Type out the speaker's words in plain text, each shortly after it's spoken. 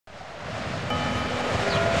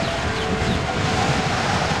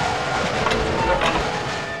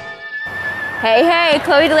Hey,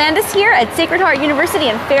 Chloe DeLandis here at Sacred Heart University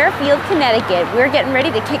in Fairfield, Connecticut. We're getting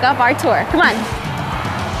ready to kick off our tour. Come on.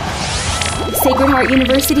 Sacred Heart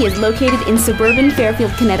University is located in suburban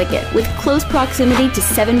Fairfield, Connecticut, with close proximity to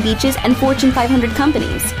 7 beaches and Fortune 500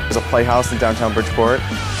 companies. There's a playhouse in downtown Bridgeport.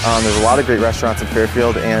 There's a lot of great restaurants in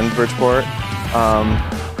Fairfield and Bridgeport.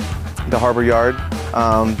 The Harbor Yard,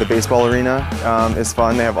 the baseball arena is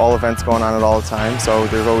fun. They have all events going on at all the time, so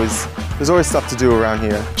there's always stuff to do around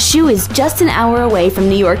here. SHU is just an hour away from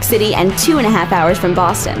New York City and 2.5 hours from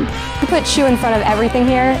Boston. We put SHU in front of everything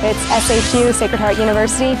here. It's SHU, Sacred Heart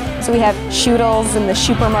University. So we have shoodles and the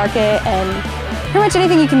supermarket and pretty much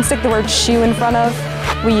anything you can stick the word SHU in front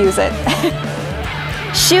of, we use it.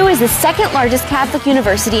 SHU is the second largest Catholic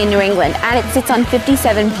university in New England, and it sits on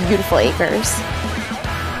 57 beautiful acres.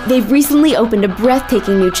 They've recently opened a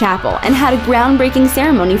breathtaking new chapel and had a groundbreaking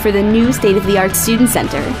ceremony for the new state-of-the-art student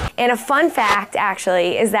center. And a fun fact,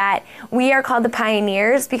 actually, is that we are called the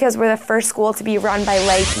Pioneers because we're the first school to be run by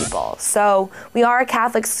lay people. So we are a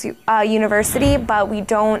Catholic university, but we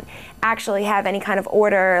don't actually have any kind of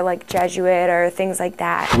order like Jesuit or things like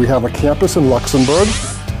that. We have a campus in Luxembourg,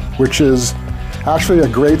 which is actually a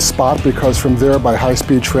great spot because from there by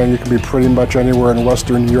high-speed train you can be pretty much anywhere in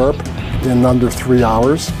Western Europe in under 3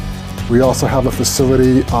 hours. We also have a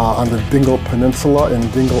facility on the Dingle Peninsula in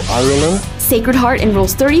Dingle, Ireland. Sacred Heart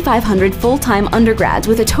enrolls 3,500 full-time undergrads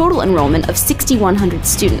with a total enrollment of 6,100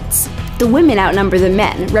 students. The women outnumber the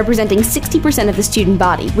men, representing 60% of the student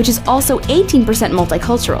body, which is also 18%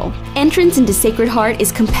 multicultural. Entrance into Sacred Heart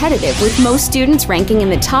is competitive, with most students ranking in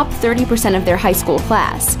the top 30% of their high school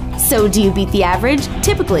class. So do you beat the average?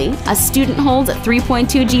 Typically, a student holds a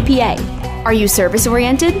 3.2 GPA. Are you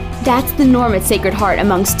service-oriented? That's the norm at Sacred Heart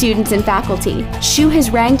among students and faculty. SHU has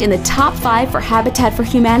ranked in the top 5 for Habitat for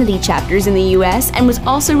Humanity chapters in the U.S. and was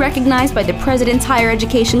also recognized by the President's Higher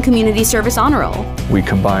Education Community Service Honor Roll. We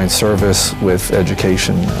combine service with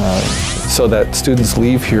education so that students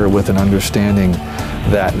leave here with an understanding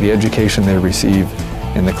that the education they receive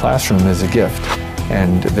in the classroom is a gift,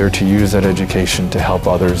 and they're to use that education to help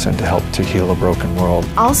others and to help to heal a broken world.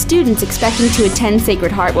 All students expecting to attend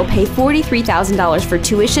Sacred Heart will pay $43,000 for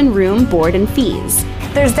tuition, room, board, and fees.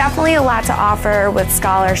 There's definitely a lot to offer with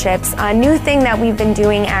scholarships. A new thing that we've been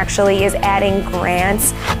doing actually is adding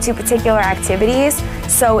grants to particular activities.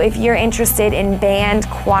 So if you're interested in band,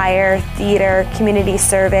 choir, theater, community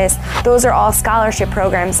service, those are all scholarship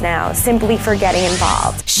programs now, simply for getting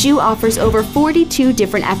involved. SHU offers over 42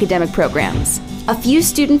 different academic programs. A few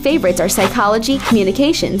student favorites are psychology,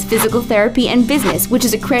 communications, physical therapy, and business, which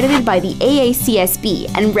is accredited by the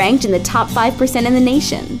AACSB and ranked in the top 5% in the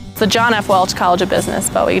nation. It's the John F. Welch College of Business,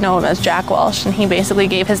 but we know him as Jack Welch, and he basically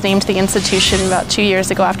gave his name to the institution about 2 years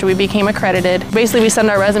ago after we became accredited. Basically, we send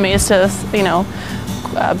our resumes to,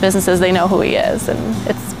 businesses, they know who he is, and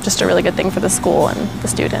it's just a really good thing for the school and the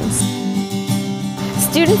students.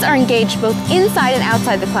 Students are engaged both inside and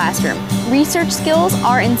outside the classroom. Research skills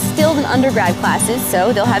are instilled in undergrad classes,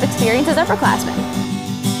 so they'll have experience as upperclassmen.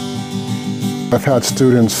 I've had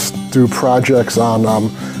students do projects on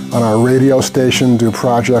our radio station, do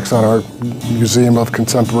projects on our Museum of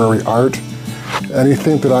Contemporary Art.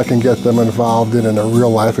 Anything that I can get them involved in a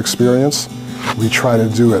real-life experience, we try to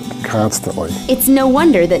do it constantly. It's no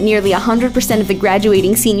wonder that nearly 100% of the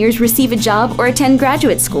graduating seniors receive a job or attend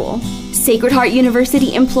graduate school. Sacred Heart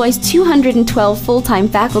University employs 212 full-time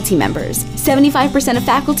faculty members. 75% of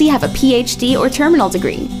faculty have a PhD or terminal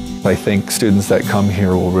degree. I think students that come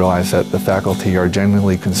here will realize that the faculty are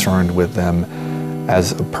genuinely concerned with them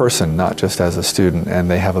as a person, not just as a student, and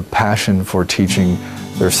they have a passion for teaching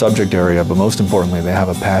their subject area, but most importantly, they have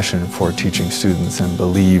a passion for teaching students and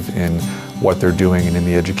believe in what they're doing and in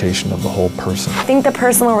the education of the whole person. I think the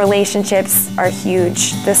personal relationships are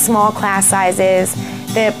huge. The small class sizes,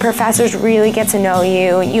 the professors really get to know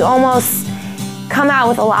you. You almost come out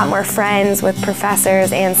with a lot more friends with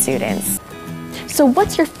professors and students. So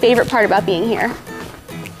what's your favorite part about being here?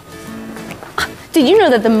 Did you know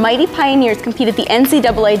that the mighty Pioneers compete at the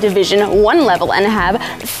NCAA Division I level and have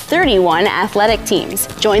 31 athletic teams?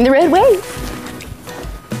 Join the Red Wave.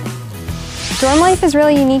 Dorm life is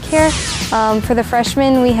really unique here. For the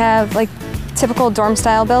freshmen, we have typical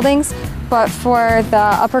dorm-style buildings, but for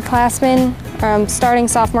the upperclassmen, starting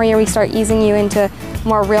sophomore year, we start easing you into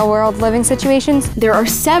more real-world living situations. There are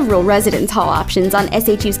several residence hall options on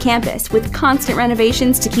SHU's campus, with constant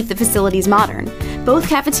renovations to keep the facilities modern. Both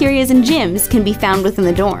cafeterias and gyms can be found within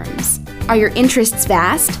the dorms. Are your interests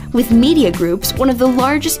vast? With Media Groups, one of the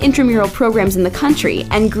largest intramural programs in the country,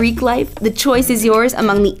 and Greek Life, the choice is yours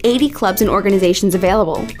among the 80 clubs and organizations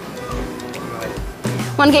available.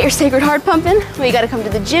 Want to get your Sacred Heart pumping? Well, you got to come to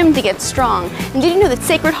the gym to get strong. And did you know that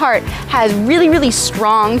Sacred Heart has really, really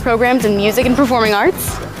strong programs in music and performing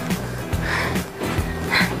arts?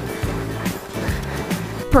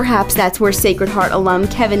 Perhaps that's where Sacred Heart alum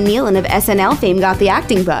Kevin Nealon of SNL fame got the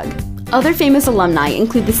acting bug. Other famous alumni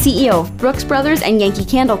include the CEO of Brooks Brothers and Yankee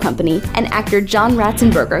Candle Company, and actor John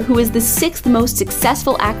Ratzenberger, who is the 6th most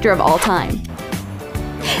successful actor of all time.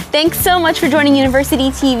 Thanks so much for joining University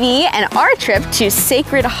TV and our trip to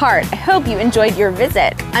Sacred Heart. I hope you enjoyed your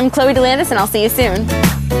visit. I'm Chloe DeLandis, and I'll see you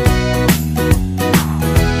soon.